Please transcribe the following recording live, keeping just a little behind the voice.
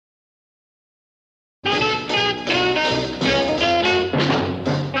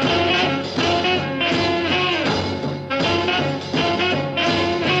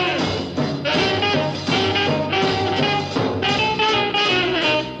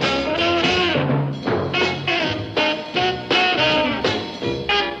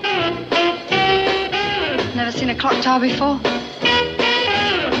Choctaw before?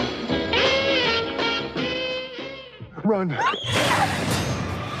 Run.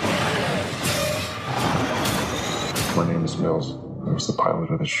 My name is Mills. I was the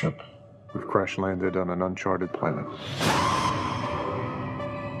pilot of the ship. We've crash landed on an uncharted planet.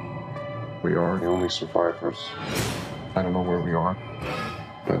 We are the only survivors. I don't know where we are,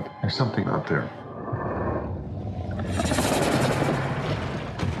 but there's something out there.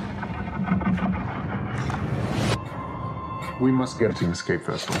 We must get to an escape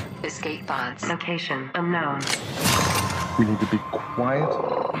vessel. Escape pods. Location unknown. We need to be quiet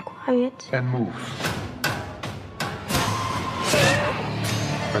and move.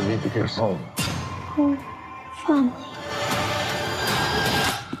 I need to get us home. Family.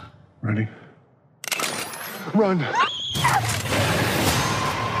 Ready? Run!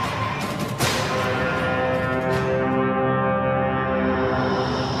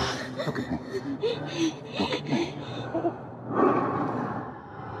 Look at me. Look at me.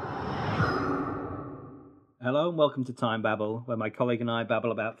 Hello and welcome to Time Babble, where my colleague and I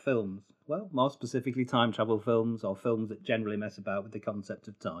babble about films. Well, more specifically time travel films, or films that generally mess about with the concept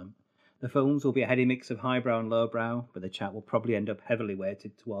of time. The films will be a heady mix of highbrow and lowbrow, but the chat will probably end up heavily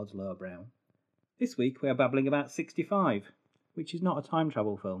weighted towards lowbrow. This week we are babbling about 65, which is not a time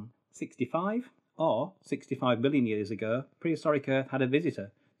travel film. 65? Or 65 million years ago, Prehistoric Earth Had a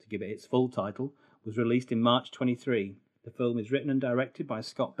Visitor, to give it its full title, was released in March 23. The film is written and directed by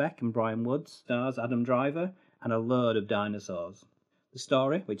Scott Beck and Brian Woods, stars Adam Driver, and a load of dinosaurs. The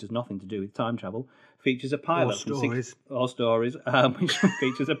story, which has nothing to do with time travel, features a pilot which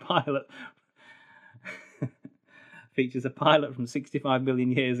features a pilot features a pilot from 65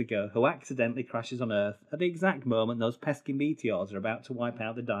 million years ago who accidentally crashes on Earth at the exact moment those pesky meteors are about to wipe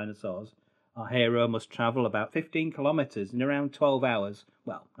out the dinosaurs. Our hero must travel about 15 kilometres in around 12 hours,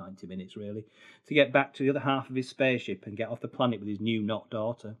 well, 90 minutes really, to get back to the other half of his spaceship and get off the planet with his new not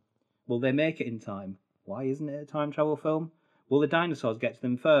daughter. Will they make it in time? Why isn't it a time travel film? Will the dinosaurs get to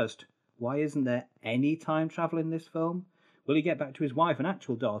them first? Why isn't there any time travel in this film? Will he get back to his wife and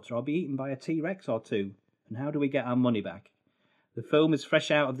actual daughter or be eaten by a T-Rex or two? And how do we get our money back? The film is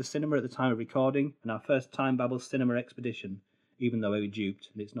fresh out of the cinema at the time of recording and our first Time Babble cinema expedition, even though we were duped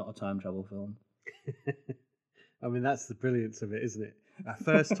and it's not a time travel film. I mean, that's the brilliance of it, isn't it? Our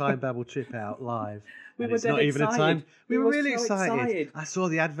first Time Babble trip out live. We and were it's dead not even excited. a time. We were really so excited. I saw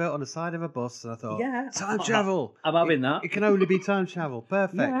the advert on the side of a bus and I thought, Yeah. time travel. I'm having that. It can only be time travel.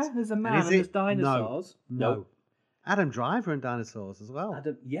 Perfect. Yeah, there's a man and there's dinosaurs. No. Adam Driver and dinosaurs as well.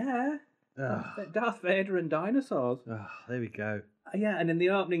 Yeah. Darth Vader and dinosaurs. Oh, there we go. Yeah, and in the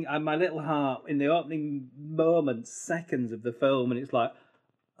opening, my little heart, in the opening moments, seconds of the film, and it's like,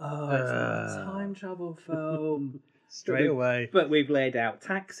 oh, it's a time travel film. Straight away. But we've laid out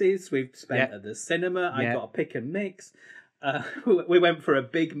taxis, we've spent at the cinema, I Yeah. got a pick and mix. We went for a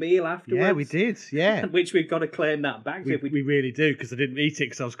big meal afterwards. Yeah, we did. Yeah. Which we've got to claim that back. So We really do, because I didn't eat it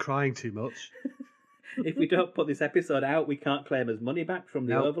because I was crying too much. if we don't put this episode out, we can't claim as money back from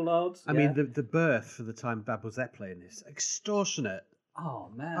the overlords. I mean, the birth for the Time Babble Zeppelin is extortionate. Oh,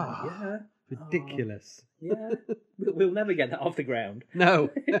 man, yeah. Ridiculous. Yeah. We'll never get that off the ground. No.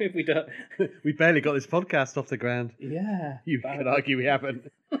 if we don't. We barely got this podcast off the ground. Yeah. You could argue we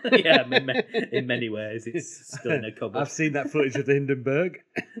haven't. Yeah, in many ways, it's still in a cupboard. I've seen that footage of the Hindenburg.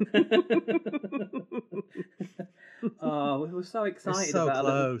 Oh, we were so excited It's so about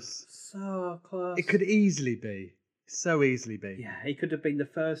close. So close. It could easily be. So easily be. Yeah, he could have been the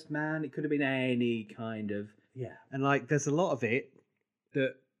first man. It could have been any kind of... Yeah. And like, there's a lot of it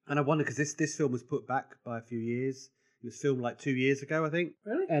that... And I wonder, because this film was put back by a few years. It was filmed like 2 years ago, I think.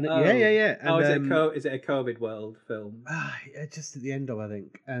 Really? And yeah. And, is it a COVID world film? Just at the end of, I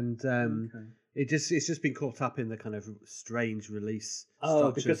think. And it's just been caught up in the kind of strange release.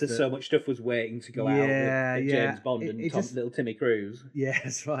 Oh, because there's so much stuff was waiting to go out with James Bond and little Timmy Cruise. Yeah,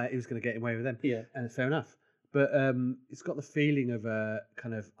 that's right. He was going to get away with them. Yeah. And fair enough. But it's got the feeling of a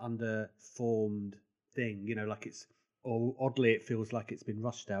kind of underformed thing, you know, like it's... Or oddly, it feels like it's been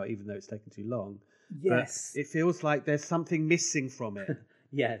rushed out, even though it's taken too long. Yes. But it feels like there's something missing from it.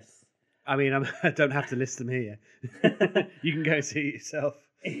 Yes. I mean, I don't have to list them here. You can go see it yourself.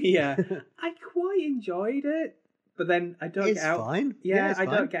 Yeah. I quite enjoyed it, but then I don't get out. Fine. Yeah, it's I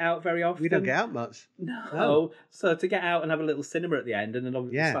fine. don't get out very often. We don't get out much. No. So to get out and have a little cinema at the end and then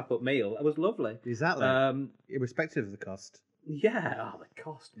obviously slap up meal, it was lovely. Exactly. Irrespective of the cost. Yeah, the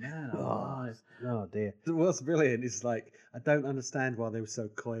cost, man. Oh dear. What's brilliant is like, I don't understand why they were so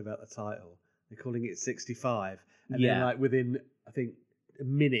coy about the title. They're calling it 65. And then like within, I think, a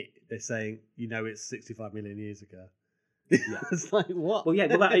minute, they're saying, it's 65 million years ago. Yeah. It's like, what? Well, yeah,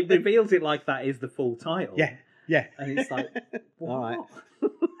 it reveals it like that is the full title. Yeah. Yeah. And it's like, what? All right.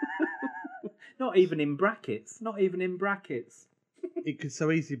 Not even in brackets. It could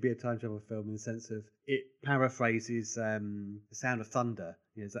so easily be a time travel film in the sense of it paraphrases The Sound of Thunder.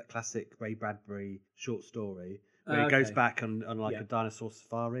 You know, it's that classic Ray Bradbury short story where he goes back on like a dinosaur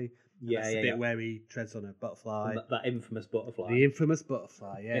safari. Yeah, that's the bit where he treads on a butterfly. That infamous butterfly. The infamous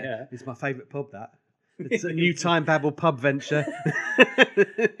butterfly, yeah. Yeah. It's my favourite pub, that. It's a new Time Babble pub venture.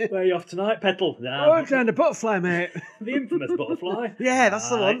 Where are you off tonight, Petal? Oh, down the butterfly, mate. The infamous butterfly. Yeah, that's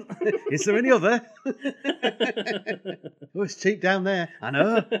the one. Is there any other? Oh, it's cheap down there. I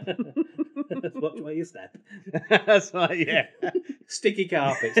know. Watch where you step. That's right, yeah. Sticky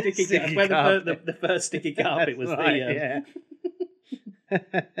carpet. That's where the first sticky carpet was. Right, yeah.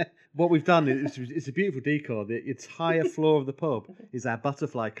 What we've done is it's a beautiful decor. The entire floor of the pub is our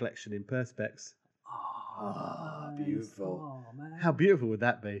butterfly collection in perspex. Oh, beautiful. Oh, man. How beautiful would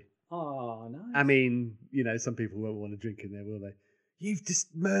that be? Oh, nice. I mean, you know, some people won't want to drink in there, will they? You've just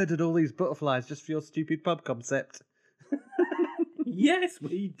murdered all these butterflies just for your stupid pub concept. Yes,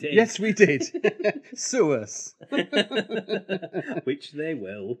 we did. Yes, we did. Sue us. Which they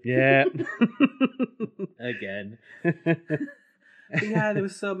will. Yeah. Again. But yeah, there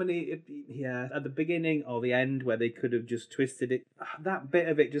was so many. Yeah, at the beginning or the end where they could have just twisted it. That bit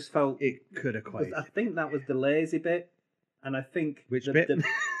of it just felt. It could have quite. I think that was the lazy bit, and I think which bit?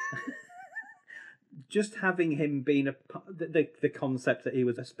 Just having him being the concept that he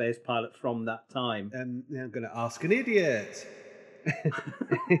was a space pilot from that time. Now I'm going to ask an idiot.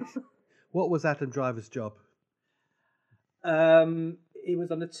 What was Adam Driver's job? He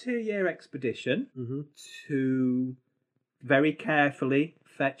was on a 2-year expedition to very carefully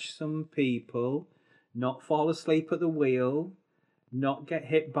fetch some people, not fall asleep at the wheel, not get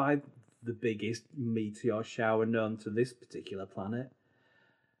hit by the biggest meteor shower known to this particular planet.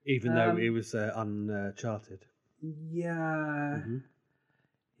 Even though it was uncharted. Yeah.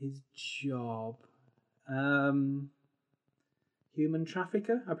 His job. Human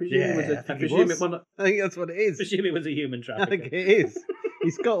trafficker? I presume it was I think that's what it is. I presume it was a human trafficker. I think it is.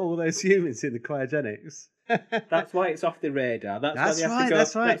 He's got all those humans in the cryogenics. That's why it's off the radar.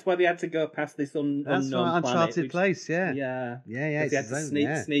 That's why they had to go past this unknown planet. Uncharted place, yeah. Yeah. Yeah. They had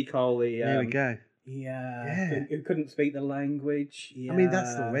to sneak all the... there we go. Yeah. Who couldn't speak the language. Yeah. I mean,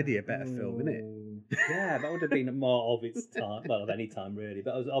 that's already a better film, isn't it? Yeah, that would have been more of its time. Well, of any time, really.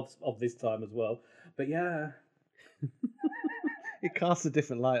 But of this time as well. But yeah. It casts a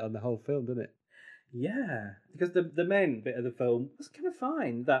different light on the whole film, doesn't it? Yeah, because the main bit of the film was kind of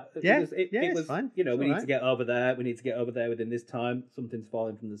fine. It was fine. You know, we need to get over there. We need to get over there within this time. Something's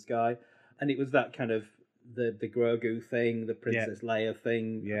falling from the sky, and it was that kind of the Grogu thing, the Princess Leia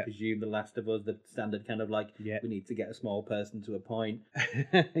thing. I presume The Last of Us, the standard kind of like we need to get a small person to a point.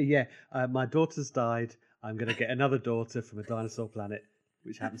 My daughter's died. I'm going to get another daughter from a dinosaur planet,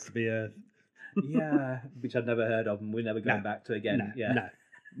 which happens to be Earth. Which I'd never heard of, and we're never going back to again.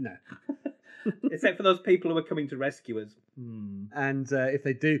 No. Except for those people who are coming to rescue us. And if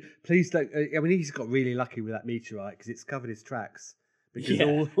they do, please don't. I mean, he's got really lucky with that meteorite because it's covered his tracks.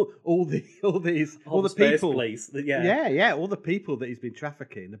 Because all the people, police, all the people that he's been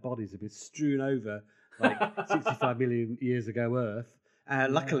trafficking, the bodies have been strewn over like 65 million years ago Earth.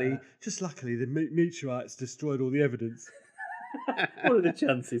 Luckily, the meteorites destroyed all the evidence. What are the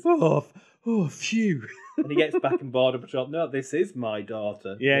chances? Oh, phew. And he gets back on Border Patrol. No, this is my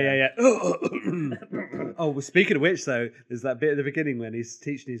daughter. Yeah. Oh, well, speaking of which, though, there's that bit at the beginning when he's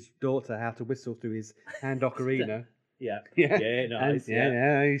teaching his daughter how to whistle through his hand ocarina. Yeah, And, nice.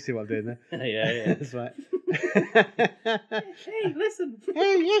 you see what I'm doing there. yeah. That's right. Hey, listen.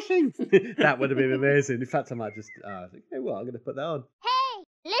 That would have been amazing. In fact, I might just, I think, I'm going to put that on.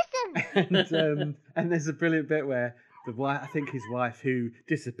 Hey, listen! And there's a brilliant bit where I think his wife, who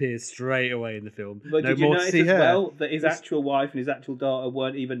disappears straight away in the film. But did you notice as well that his actual wife and his actual daughter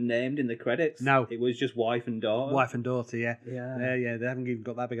weren't even named in the credits? No. It was just wife and daughter. Wife and daughter, yeah. Yeah, they haven't even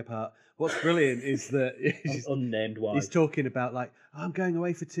got that big a part. What's brilliant is that... unnamed wife. He's talking about, like, I'm going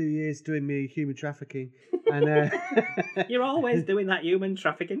away for 2 years doing me human trafficking. And you're always doing that human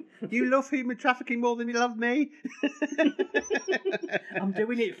trafficking. You love human trafficking more than you love me. I'm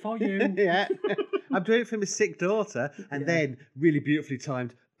doing it for you. Yeah. I'm doing it for my sick daughter. And then, really beautifully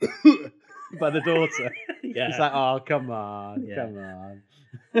timed, by the daughter. It's like, oh, come on.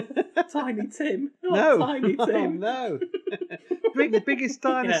 Tiny Tim. No. Tiny Tim. No. Bring the biggest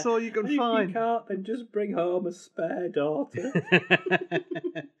dinosaur you can find. If you can't, then just bring home a spare daughter.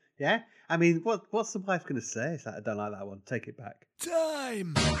 Yeah? I mean, what's the wife going to say? It's like, I don't like that one. Take it back.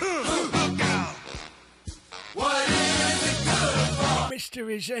 Time! What is it good for?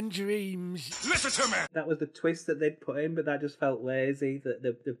 Mysteries and dreams. That was the twist that they'd put in, but that just felt lazy. That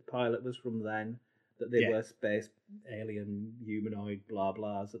the pilot was from then. That they were space alien humanoid blah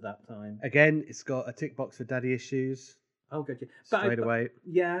blahs at that time. Again, it's got a tick box for daddy issues. Oh, good. Straight away.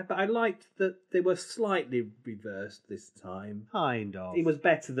 Yeah, but I liked that they were slightly reversed this time. Kind of. It was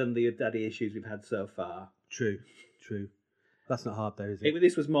better than the daddy issues we've had so far. True. That's not hard though, is it?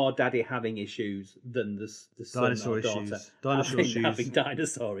 This was more daddy having issues than the son Dinosaur or daughter issues. Dinosaur issues. having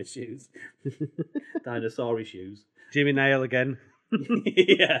dinosaur issues. Dinosaur issues. Jimmy Nail again.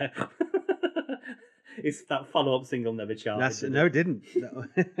 Yeah. It's that follow-up single never charted. No, it didn't. No.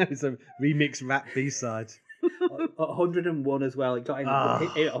 It's a remix rap B-side. 101 as well. It got in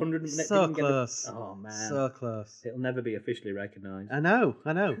 100. So close. Oh man, so close. It'll never be officially recognised. I know.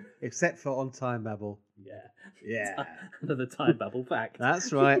 Except for on Time Babble. Yeah. Another Time Babble fact.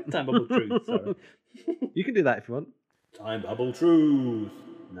 That's right. Time Babble truth. Sorry. You can do that if you want. Time Babble truth.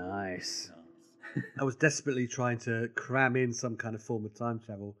 Nice. I was desperately trying to cram in some kind of form of time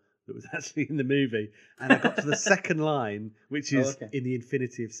travel that was actually in the movie, and I got to the second line, which is in the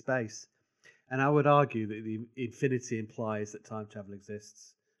infinity of space. And I would argue that the infinity implies that time travel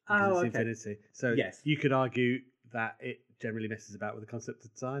exists. Because it's infinity. So you could argue that it generally messes about with the concept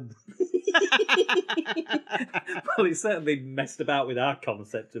of time. Well, it certainly messed about with our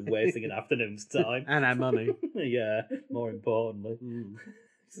concept of wasting an afternoon's time. And our money. Yeah, more importantly.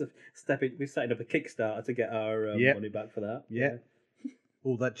 We're setting up a Kickstarter to get our money back for that. Yeah.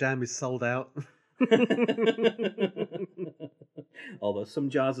 All that jam is sold out. Although some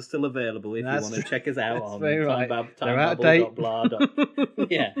jars are still available if you want to check us out on timebabble.com.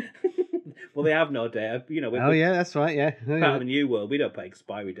 Yeah. Well, they have no date. That's right. Yeah. Part of the new world, we don't put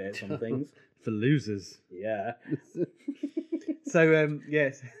expiry dates on things. For losers. Yeah. So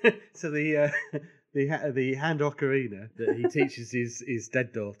yes. So the hand ocarina that he teaches his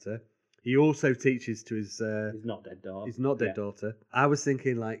dead daughter. He also teaches to his. His not dead daughter. His not dead daughter. I was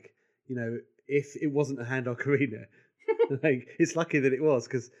thinking, if it wasn't a hand ocarina, it's lucky that it was,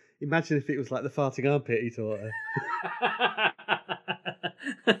 because imagine if it was like the farting armpit he taught her.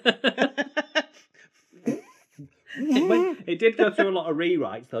 It did go through a lot of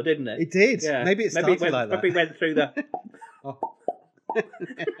rewrites, though, didn't it? It did. Yeah. Maybe it started like that. Maybe it went through the.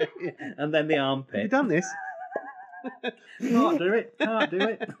 And then the armpit. Have you done this? Can't do it.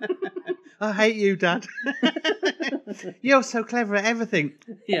 I hate you, Dad. You're so clever at everything.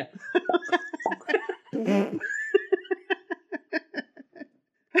 Yeah.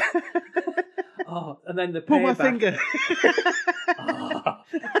 And then the pull my finger.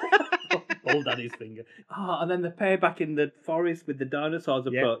 Pull Daddy's finger. And then the payback in the forest with the dinosaurs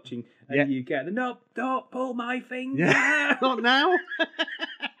approaching, and you get the no, don't pull my finger. Yeah. Not now.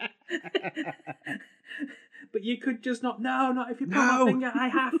 But you could just not. No, not if you pull my finger. I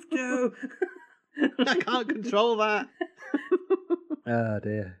have to. I can't control that. Oh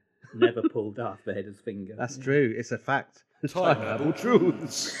dear. Never pull Darth Vader's finger. That's true. It's a fact. Time Babble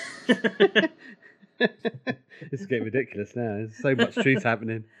truths. It's getting ridiculous now. There's so much truth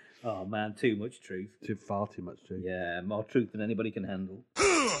happening. Oh man, too much truth. Far too much truth. Yeah, more truth than anybody can handle.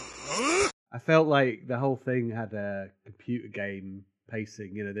 I felt like the whole thing had a computer game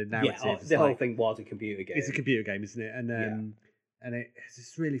pacing. The narrative. The whole thing was a computer game. It's a computer game, isn't it? And it's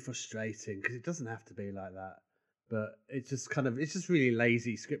just really frustrating because it doesn't have to be like that. But it's just really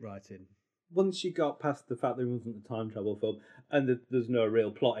lazy script writing. Once you got past the fact there wasn't a time travel film and there's no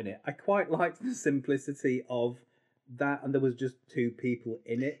real plot in it, I quite liked the simplicity of that, and there was just two people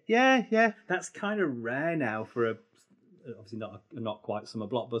in it. Yeah. That's kind of rare now for obviously not quite summer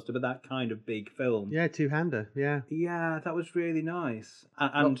blockbuster, but that kind of big film. Yeah, two-hander. Yeah. Yeah, that was really nice.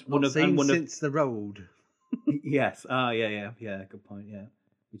 And since The Road. Yes. Yeah. Good point. Yeah.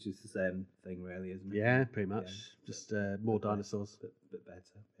 Which is the same thing, really, isn't it? Yeah, pretty much. Yeah. Just more dinosaurs. Bit better,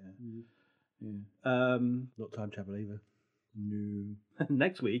 yeah. Not time travel either. No.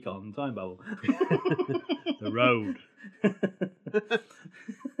 Next week on Time Babble. The Road.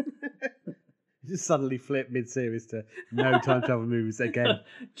 Just suddenly flip mid-series to no time travel movies again.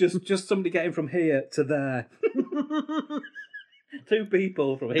 just somebody getting from here to there. Two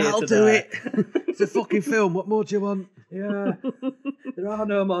people from here That'll to do there. It. It's a fucking film. What more do you want? Yeah. There are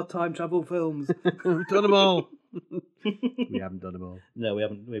no more time travel films. We've done them all. We haven't done them all. No, we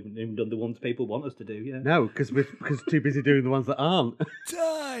haven't even done the ones people want us to do. Yeah. No, because we're too busy doing the ones that aren't.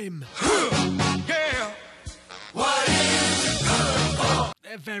 Time. Yeah. What is it good for?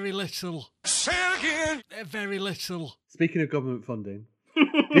 Very little. Say it again. Very little. Speaking of government funding.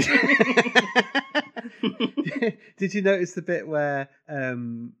 Did you notice the bit where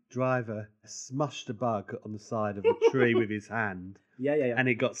Driver smushed a bug on the side of a tree with his hand? Yeah. and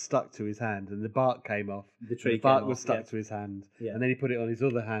it got stuck to his hand, and the bark came off. The tree the bark came was off, stuck to his hand, Yeah. and then he put it on his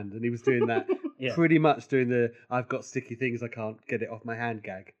other hand, and he was doing that Yeah. pretty much doing the "I've got sticky things, I can't get it off my hand"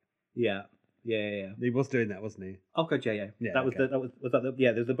 gag. Yeah. He was doing that, wasn't he? Oh god, yeah. Yeah, That was okay.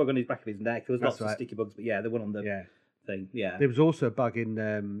 there was a bug on his back of his neck. There was That's lots of right. sticky bugs, but yeah, the one on the Yeah. thing. Yeah. There was also a bug in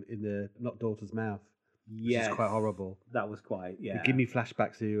the Not Daughter's mouth, which Yes. is quite horrible. That was quite, yeah. It gave me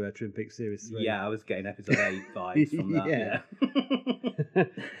flashbacks to Twin Peaks Series 3. Yeah, I was getting episode 8 vibes from that. Yeah. Yeah.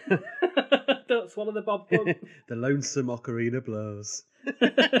 Don't swallow the bob bug. The lonesome ocarina blows.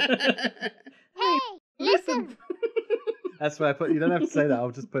 Hey, listen. That's why I put. You don't have to say that.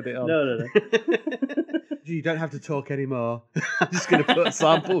 I'll just put it on. No. You don't have to talk anymore. I'm just going to put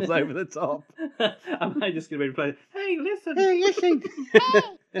samples over the top. Am I just going to be playing? Hey, listen. Hey, listen. Hey,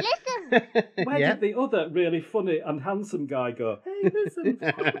 listen. Where Yeah. did the other really funny and handsome guy go? Hey, listen.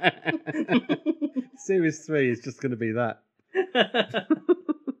 Series 3 is just going to be that.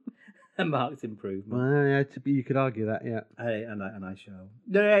 A marked improvement. Well, yeah, you could argue that, yeah. And I shall.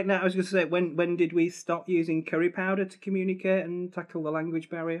 No, I was going to say, when did we stop using curry powder to communicate and tackle the language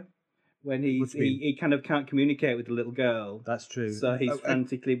barrier? When What do you mean? he kind of can't communicate with the little girl, That's true. so he's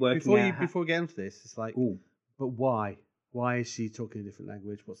frantically working Before we get into this, it's like, Ooh. but why? Why is she talking a different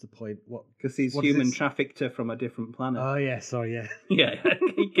language? What's the point? What? Because he's What is human this? trafficked her from a different planet. Oh, yeah, sorry, yeah. Yeah,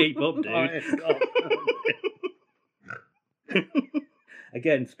 keep up, dude. Oh, yeah.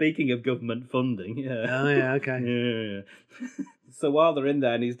 Again, speaking of government funding, yeah. Oh, yeah, okay. Yeah. So while they're in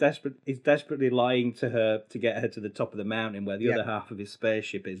there, and he's desperately lying to her to get her to the top of the mountain where the Yeah. other half of his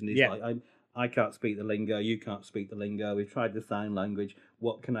spaceship is, and he's Yeah. like, I can't speak the lingo, you can't speak the lingo. We've tried the sign language.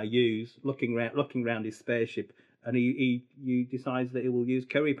 What can I use? Looking round his spaceship, and he decides that he will use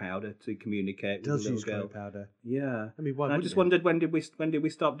curry powder to communicate Does with the use little curry girl. powder. Yeah. I mean, why And I wouldn't just you? wondered when did we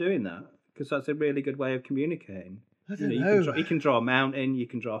stop doing that? Because that's a really good way of communicating. I don't You know. can draw a mountain, you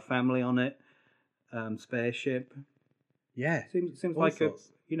can draw a family on it, spaceship. Yeah. Seems all like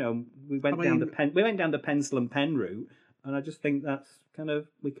sorts. we went I down mean- we went down the pencil and pen route, and I just think that's kind of,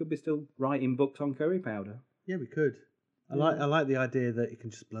 we could be still writing books on curry powder. Yeah, we could. I like the idea that it can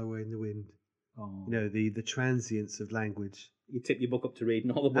just blow away in the wind. Oh. You know, the transience of language. You tip your book up to read,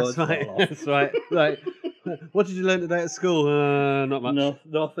 and all the That's words right. fall off. That's right. Like, what did you learn today at school? Not much. No,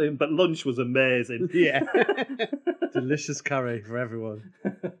 nothing. But lunch was amazing. Yeah. Delicious curry for everyone.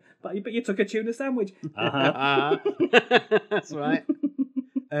 but you took a tuna sandwich. Uh-huh. That's right.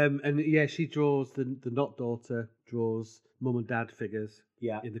 And yeah, she draws the not daughter draws mum and dad figures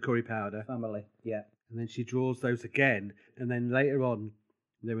Yeah. in the curry powder, Family. Yeah. and then she draws those again, and then later on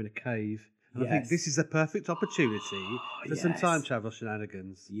they're in a cave. And I think Yes. this is the perfect opportunity for some yes. time travel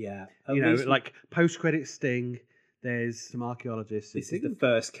shenanigans. Yeah. You know, like post-credit sting. There's some archaeologists. This is the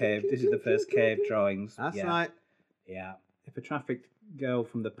first cave. This is the first cave drawings. That's yeah. right. Yeah. If a trafficked girl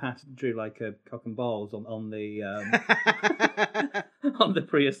from the past drew like a cock and balls on the on the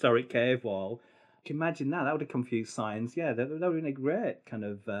prehistoric cave wall, can you imagine that? That would have confused science. Yeah, that would have been a great kind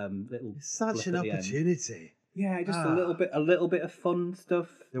of little. It's such blip an at the end. opportunity. Yeah, just Ah. a little bit of fun stuff.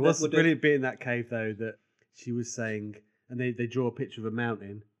 There that was a would have- brilliant bit in that cave though that she was saying, and they draw a picture of a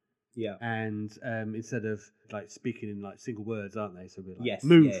mountain, Yeah. and instead of like speaking in like single words, aren't they? So we're like, Yes,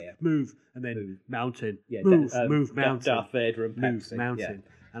 move, yeah. move, and then Move. mountain, Yeah. move, move, mountain, Darth Vader and move, Pepsi. mountain.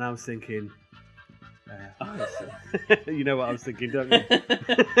 And I was thinking, Yeah. you know what I was thinking, don't you?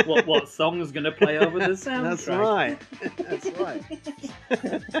 what song's going to play over the soundtrack? That's right. That's right.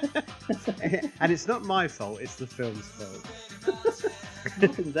 And it's not my fault; it's the film's fault.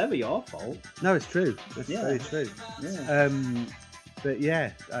 Nothing's ever your fault. No, it's true. It's Yeah. very true. Yeah. But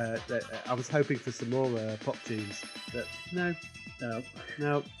yeah, I was hoping for some more pop tunes. But no,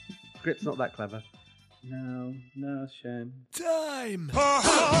 No. Grip's not that clever. No, shame. Time!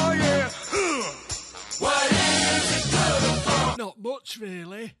 Oh, yeah. Not much,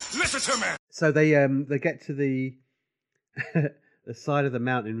 really. Listen to me. So they get to the the side of the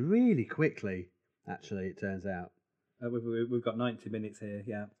mountain really quickly. Actually, it turns out We've got 90 minutes here,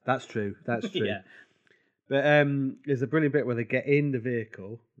 yeah. that's true. That's true. Yeah. But there's a brilliant bit where they get in the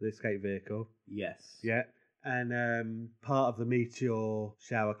vehicle, the escape vehicle. Yes. Yeah. And part of the meteor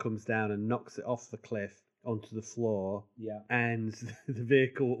shower comes down and knocks it off the cliff onto the floor. Yeah. And the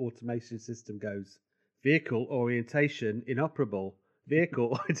vehicle automation system goes, vehicle orientation inoperable.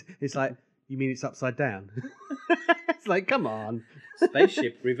 Vehicle. It's like, you mean it's upside down? It's like, come on.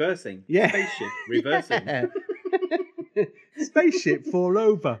 Spaceship reversing. Yeah. Spaceship reversing. Yeah. Spaceship fall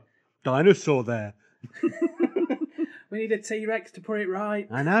over. Dinosaur there. We need a T-Rex to put it right.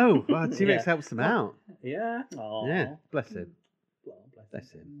 I know. Well, T-Rex Yeah. helps them out. Yeah. Aww. Yeah. Bless him. Oh, Bless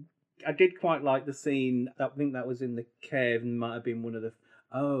him. I did quite like the scene. I think that was in the cave, and might have been one of the.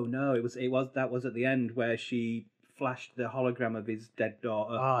 Oh no, it was that was at the end where she flashed the hologram of his dead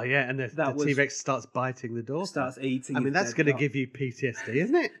daughter. Oh yeah, and the T-Rex starts biting the door. Starts eating. I mean, that's going to give you PTSD,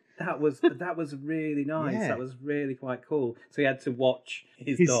 isn't it? That was really nice. Yeah. That was really quite cool. So he had to watch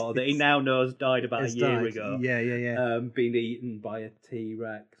his daughter that he now knows died about a year ago. Yeah. Being eaten by a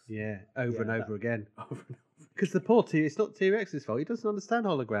T-Rex. Yeah, over and over again. Over and over. Because the poor it's not T-Rex's fault. He doesn't understand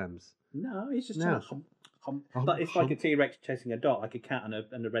holograms. No, he's just No. trying to hum. But it's like a T-Rex chasing a dot, like a cat and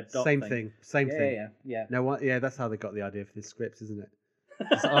a red dot. Same thing. Yeah. No, what? Yeah, that's how they got the idea for this script, isn't it?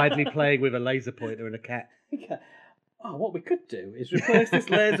 Just idly playing with a laser pointer and a cat. Oh, what we could do is replace this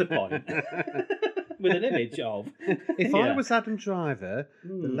laser point with an image of. If I was Adam Driver,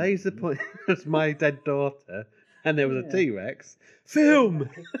 the laser point was my dead daughter, and there was a T-Rex. Film.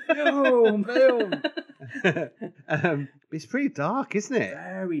 It's pretty dark, isn't it?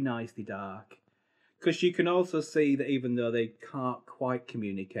 Very nicely dark. Because you can also see that even though they can't quite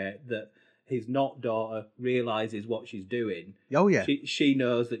communicate, that his not daughter realizes what she's doing. Oh yeah. She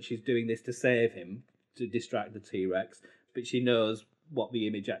knows that she's doing this to save him, to distract the T-Rex, but she knows what the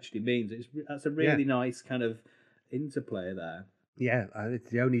image actually means. That's a really nice kind of interplay there. Yeah, it's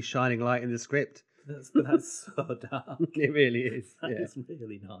the only shining light in the script. That's so dark. It really is. It's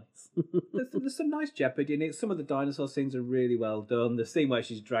really nice. There's some nice jeopardy in it. Some of the dinosaur scenes are really well done. The scene where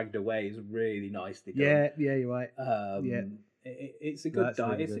she's dragged away is really nicely done. Yeah, you're right. It's a good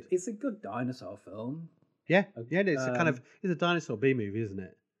it's a good dinosaur film. Yeah. It's a dinosaur B movie, isn't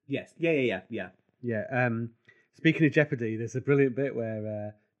it? Yes. Yeah. Yeah. Speaking of jeopardy, there's a brilliant bit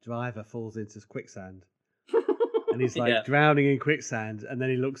where Driver falls into quicksand, and he's like drowning in quicksand, and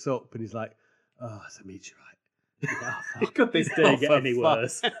then he looks up and he's like, "Oh, it's a meteorite." Could this day get any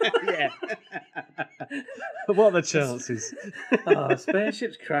worse? Yeah. What are the chances?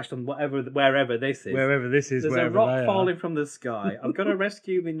 Spaceships crashed on wherever this is. Wherever this is, There's wherever a rock they falling are. from the sky. I've got to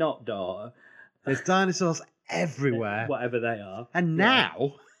rescue my not daughter. There's dinosaurs everywhere, Whatever they are. and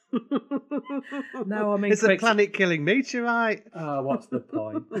now. No, I mean it's a planet-killing meteorite. Oh, what's the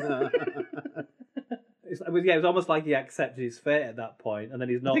point? It was almost like he accepted his fate at that point, and then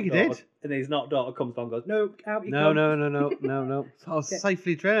his not think he daughter, did. and then his not daughter comes along and goes, "No, out you No. come." I was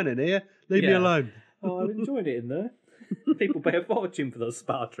safely drowning here. Leave me Yeah. alone. Oh, I enjoyed it in there. People pay a fortune for those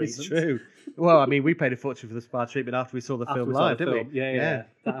spa treatments. It's true. Well, I mean, we paid a fortune for the spa treatment after we saw the film live, didn't we? Yeah.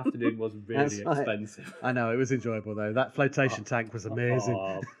 That afternoon was really That's right. expensive. I know, it was enjoyable, though. That flotation tank was amazing.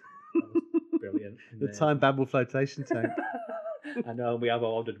 Oh, that was brilliant. The Time Babble flotation tank. I know, we have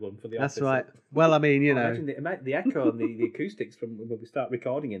ordered one for the That's office. right. Well, I mean, you know. Imagine the echo and the acoustics from when we start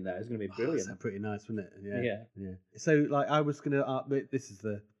recording in there is going to be brilliant. That's pretty nice, wasn't it? Yeah. So, like, I was going to... this is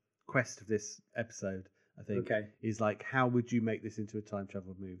the quest of this episode, I think. Okay. Is, like, how would you make this into a time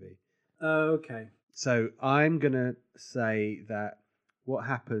travel movie? Okay. So, I'm going to say that what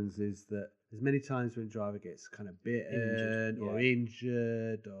happens is that there's many times when Driver gets kind of bitten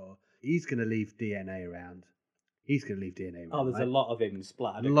injured, or he's going to leave DNA around. He's going to leave DNA around. Oh, there's a lot of him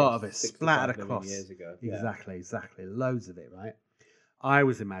splattered. A lot of it 65 splattered million across. years ago. Exactly. Loads of it, right? I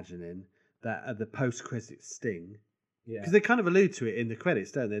was imagining that at the post-credit sting, because they kind of allude to it in the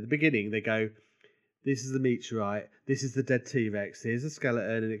credits, don't they? At the beginning, they go, "This is the meteorite. This is the dead T-Rex. Here's a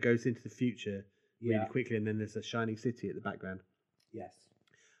skeleton," and it goes into the future really quickly, and then there's a shining city at the background. Yes.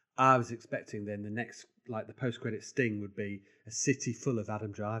 I was expecting then the next, like the post-credit sting, would be a city full of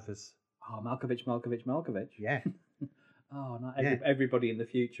Adam Drivers. Oh, Malkovich. Yeah. Oh, not everybody in the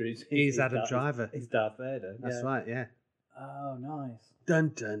future is Adam Driver. Is Darth Vader. That's right, yeah. Oh, nice.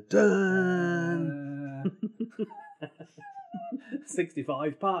 Dun, dun, dun.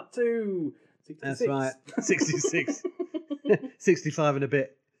 65 part 2. 66. That's right. 66. 65 and a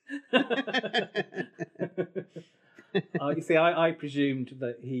bit. You see, I presumed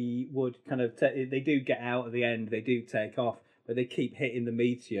that he would kind of... they do get out at the end, they do take off, but they keep hitting the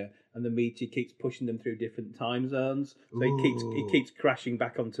meteor, and the meteor keeps pushing them through different time zones. So he keeps crashing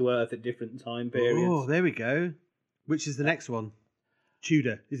back onto Earth at different time periods. Oh, there we go. Which is the next one?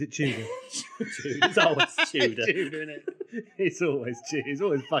 Tudor. Is it Tudor? It's always Tudor. Tudor, isn't it? It's always Tudor. It's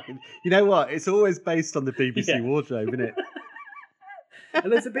always fucking... You know what? It's always based on the BBC wardrobe, isn't it?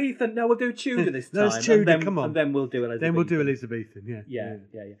 Elizabethan. No, we'll do Tudor this time. No, it's Tudor, and then, come on. And then we'll do Elizabethan. Then we'll do Elizabethan, Yeah.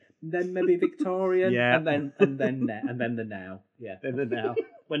 Then maybe Victorian. Yeah. And then the now. Yeah. Then the now.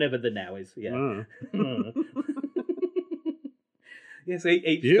 Whenever the now is. Yeah. Oh. Yeah. So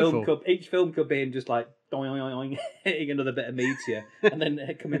each film could be him just like doing, hitting another bit of meteor and then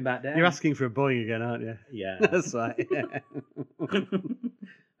coming back down. You're asking for a boing again, aren't you? Yeah. That's right. Yeah.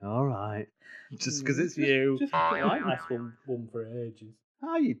 All right. Just because it's you. Just I like last one for ages.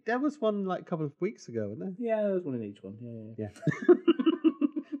 Oh, there was one like a couple of weeks ago, wasn't Yeah, there was one in each one. Yeah.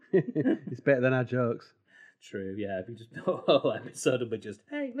 there? It's better than our jokes. True, yeah. If you just the whole episode will be just,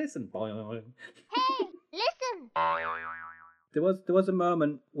 hey, listen. Hey, listen. There was a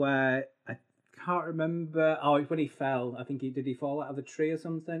moment where I can't remember. Oh, when he fell. I think did he fall out of a tree or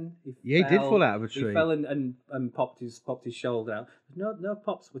something? He did fall out of a tree. He fell and popped his shoulder out. No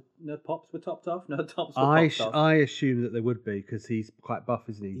pops were topped off. No tops were popped off. I assume that there would be because he's quite buff,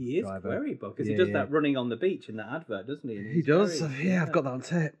 isn't he? He is Driver? very buff because he does that running on the beach in that advert, doesn't he? And He he's does. very- Yeah, I've got that on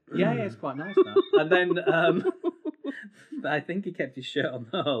tape. Yeah, it's quite nice that. And then, but I think he kept his shirt on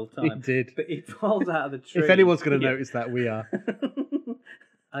the whole time. He did. But he falls out of the tree. If anyone's going to notice that, we are.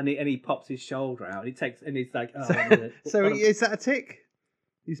 and he pops his shoulder out. And he's like, oh, So is that a tick?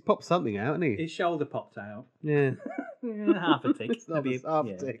 He's popped something out, hasn't he? his shoulder popped out. Yeah. Half a tick. It's not Maybe half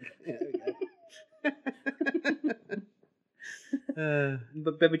yeah. a tick. There we go.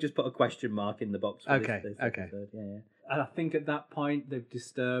 But maybe just put a question mark in the box. For Okay, this okay. episode. Yeah. And I think at that point they've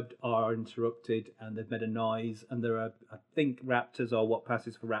disturbed or interrupted, and they've made a noise. And there are, I think, raptors or what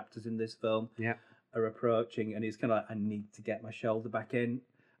passes for raptors in this film Yeah. are approaching, and he's kind of like, I need to get my shoulder back in.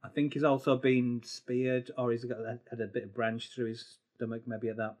 I think he's also been speared, or he's had a bit of branch through his stomach. Maybe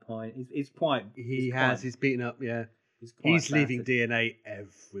at that point, he's quite. He's beaten up, yeah. Quite He's leaving battered DNA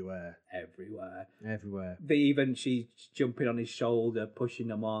everywhere. everywhere. She's jumping on his shoulder, pushing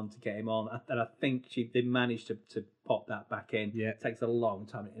him on to get him on, and I think they managed to pop that back in. Yeah. It takes a long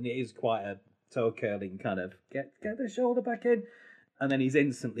time, and it is quite a toe curling kind of get the shoulder back in, and then he's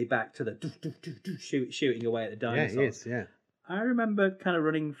instantly back to the shooting away at the dinosaurs. Yeah, he is, yeah. I remember kind of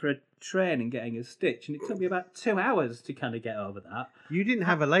running for a train and getting a stitch, and it took me about 2 hours to kind of get over that. You didn't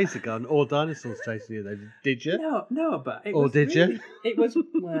have a laser gun or dinosaurs chasing you, though, did you? No, but it Or was did you? really, It was,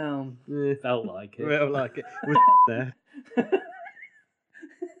 well, Yeah. felt like it. Well, like it was there.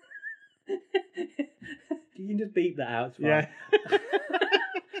 You can just beep that out. It's fine. Yeah.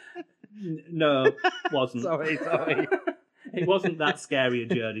 No, wasn't. Sorry. It wasn't that scary a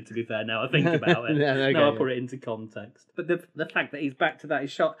journey, to be fair, now I think about it. Yeah, okay, now I yeah. put it into context. But the fact that he's back to that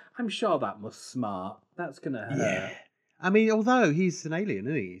is shot, I'm sure that must smart. That's going to hurt. Yeah. I mean, although he's an alien,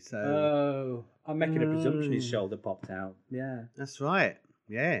 isn't he? So Oh, I'm making a presumption his shoulder popped out. Yeah. that's right.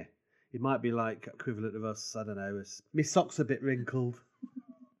 Yeah. It might be like equivalent of us, I don't know, as my sock's a bit wrinkled.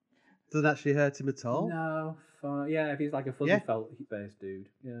 Doesn't actually hurt him at all. No, fine. Yeah, if he's like a fuzzy Yeah. felt-based dude.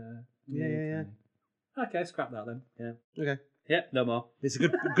 Yeah. Yeah. Okay, scrap that then. Yeah. Okay. Yep, no more. It's a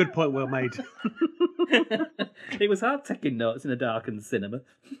good point well made. It was hard taking notes in a darkened cinema.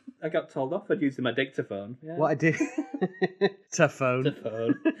 I got told off for using my dictaphone. Yeah. What I did... Tough phone.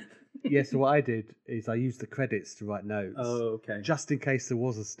 Dictaphone. Yeah, so what I did is I used the credits to write notes. Oh, okay. Just in case there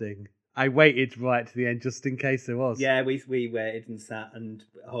was a sting. I waited right to the end just in case there was. Yeah, we waited and sat and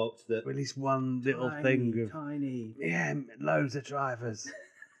hoped that... Or at least one little thing of... Tiny. Yeah, loads of drivers.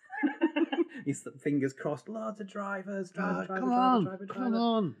 His fingers crossed. Loads of drivers. Oh, Driver. come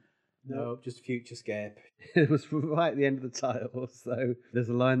on. No, just Futurescape. It was right at the end of the title, so there's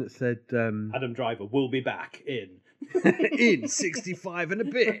a line that said, Adam Driver will be back in in 65 and a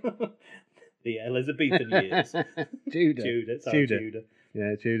bit. the Elizabethan years. Judah. Judah.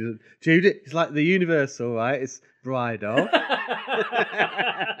 Yeah, Judah. It's like the Universal, right? It's bride of,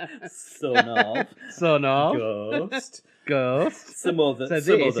 Son of, Ghost. some others. So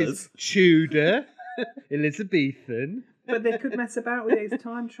some this others. is Tudor, Elizabethan. But they could mess about with it. It's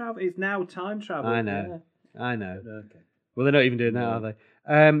time travel. It's now time travel. I know. Yeah. Okay. Well, they're not even doing that, are they?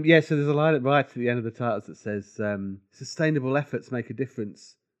 Yeah, so there's a line right at the end of the titles that says, sustainable efforts make a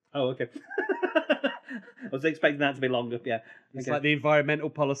difference. Oh, okay. I was expecting that to be longer. Yeah. It's Okay. like the environmental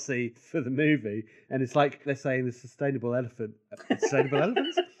policy for the movie, and it's like they're saying the sustainable elephants?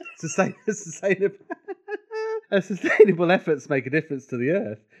 Sustainable efforts make a difference to the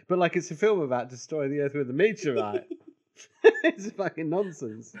Earth, but like it's a film about destroying the Earth with a meteorite. It's fucking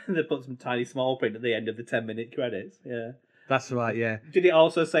nonsense. They put some tiny small print at the end of the 10-minute credits. Yeah. That's right, yeah. Did it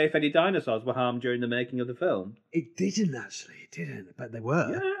also say if any dinosaurs were harmed during the making of the film? It didn't actually, it didn't, but they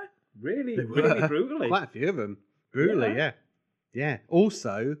were. Yeah. Really? They Really were. brutally? Quite a few of them. Brutally, Yeah. yeah.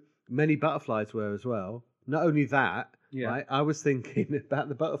 Also, many butterflies were as well. Not only that, Yeah. right, I was thinking about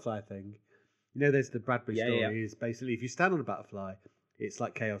the butterfly thing. You know, there's the Bradbury Yeah, story. yeah. Is basically, if you stand on a butterfly, it's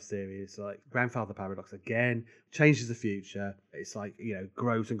like chaos theory. It's like grandfather paradox again, changes the future. It's like, you know,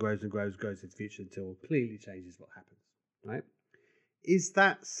 grows and grows and grows into the future until completely changes what happens, right? Is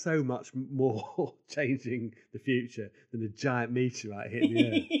that so much more changing the future than a giant meteorite hitting the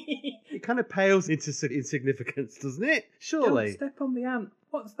Earth? it kind of pales into insignificance, doesn't it? Surely. Don't step on the ant.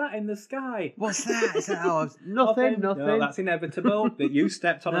 What's that in the sky? What's that? Is that nothing? Nothing. No, that's inevitable. But you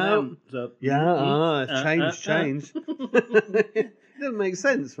stepped on an ant. So. Yeah, change. It doesn't make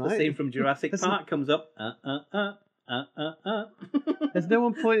sense, right? The scene from Jurassic Park comes up. There's no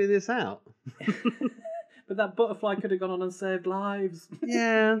one pointing this out. But that butterfly could have gone on and saved lives.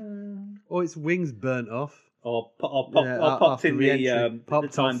 Yeah. Or its wings burnt off. Or popped in the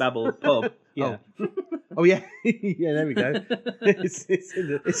Time Babble pub. Yeah. Oh yeah, yeah. There we go.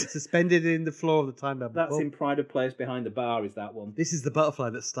 It's suspended in the floor of the Time Babble. That's in Pride of Place behind the bar. Is that one? This is the butterfly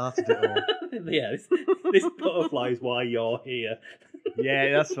that started it all. Yeah, this butterfly is why you're here.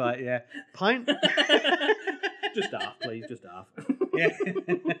 Yeah, that's right. Yeah, pint. Just half, please. Just half. Yeah.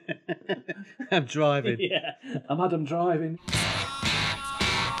 I'm driving. Yeah, I'm Adam driving.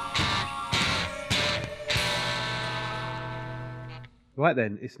 Right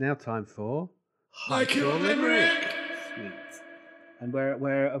then, it's now time for Haiku Limerick. Sweet. And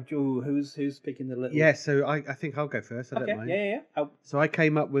who's picking the little? Yeah, so I think I'll go first. I don't mind. Yeah. So I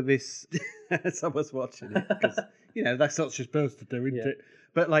came up with this as I was watching it because that's what you're supposed to do, isn't it?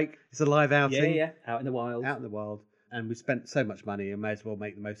 But like it's a live outing. Yeah. Out in the wild. And we spent so much money and may as well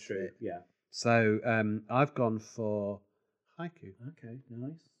make the most of it. Yeah. So I've gone for haiku. Okay,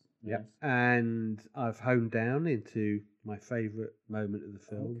 nice. Yep. And I've honed down into my favourite moment of the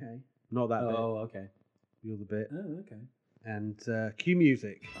film. Okay. Not that bit. Oh, okay. You're the bit. Oh, okay. And cue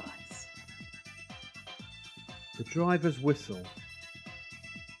music. Nice. The driver's whistle.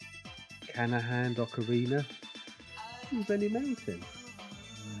 Canahan Ocarina. Benny Mountain.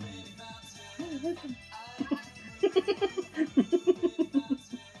 Nice.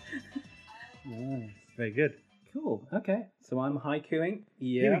 Very good. Cool. Okay. So I'm haikuing.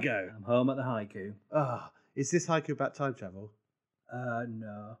 Yeah. Here we go. I'm home at the haiku. Is this haiku about time travel?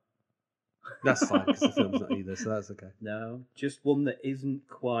 No. That's fine because the film's not either, so that's okay. No. Just one that isn't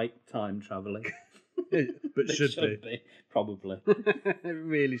quite time travelling. But should be. Probably. It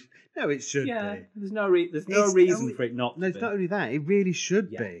really no, it should be. There's no reason for it not to No, be. it's not only that. It really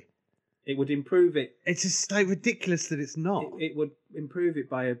should be. It would improve it. It's just like ridiculous that it's not. It would improve it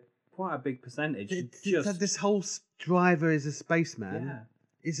by quite a big percentage. This whole driver is a spaceman. Yeah.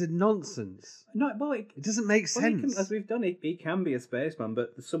 It's a nonsense. No, well, it doesn't make sense. As we've done, he can be a spaceman,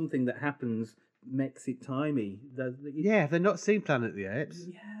 but something that happens makes it timey. Yeah, they've not seen Planet of the Apes.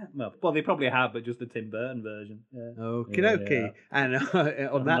 Yeah, well, they probably have, but just the Tim Burton version. Yeah. Okie dokie. Yeah. And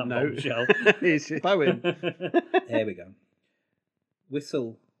on that note, here's your poem. There we go.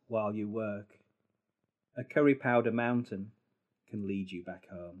 Whistle while you work. A curry powder mountain can lead you back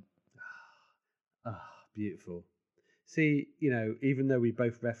home. Beautiful. See, even though we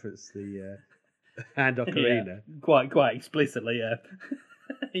both referenced the Hand Ocarina, quite explicitly, yeah.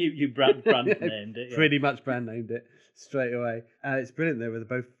 you brand named it. Yeah. Pretty much brand named it straight away. It's brilliant though. We're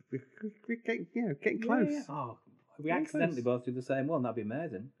both getting close. Yeah. Oh, if we accidentally both do the same one, that'd be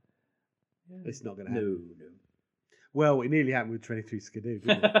amazing. Yeah. It's not going to happen. No. Well, it nearly happened with 23 Skidoo,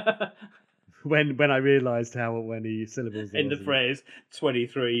 didn't it? when I realised how many syllables there in was the phrase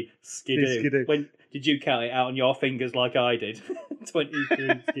 23 skidoo. When did you count it out on your fingers like I did?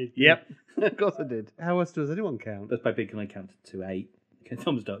 23 skidoo. Yep, of course I did. How else does anyone count? That's by can I count to 8?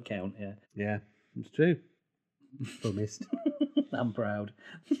 Thumbs don't count. Yeah, it's true. Or missed. I'm proud.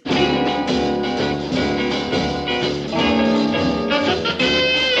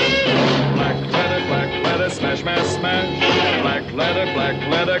 Black leather, smash, smash, smash. Black leather,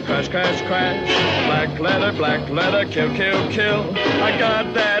 crash, crash, crash. Black leather, kill, kill, kill. I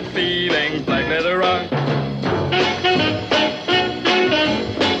got that feeling, black leather rock.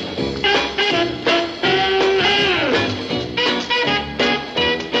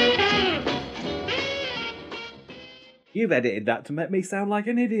 You've edited that to make me sound like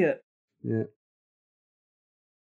an idiot. Yeah.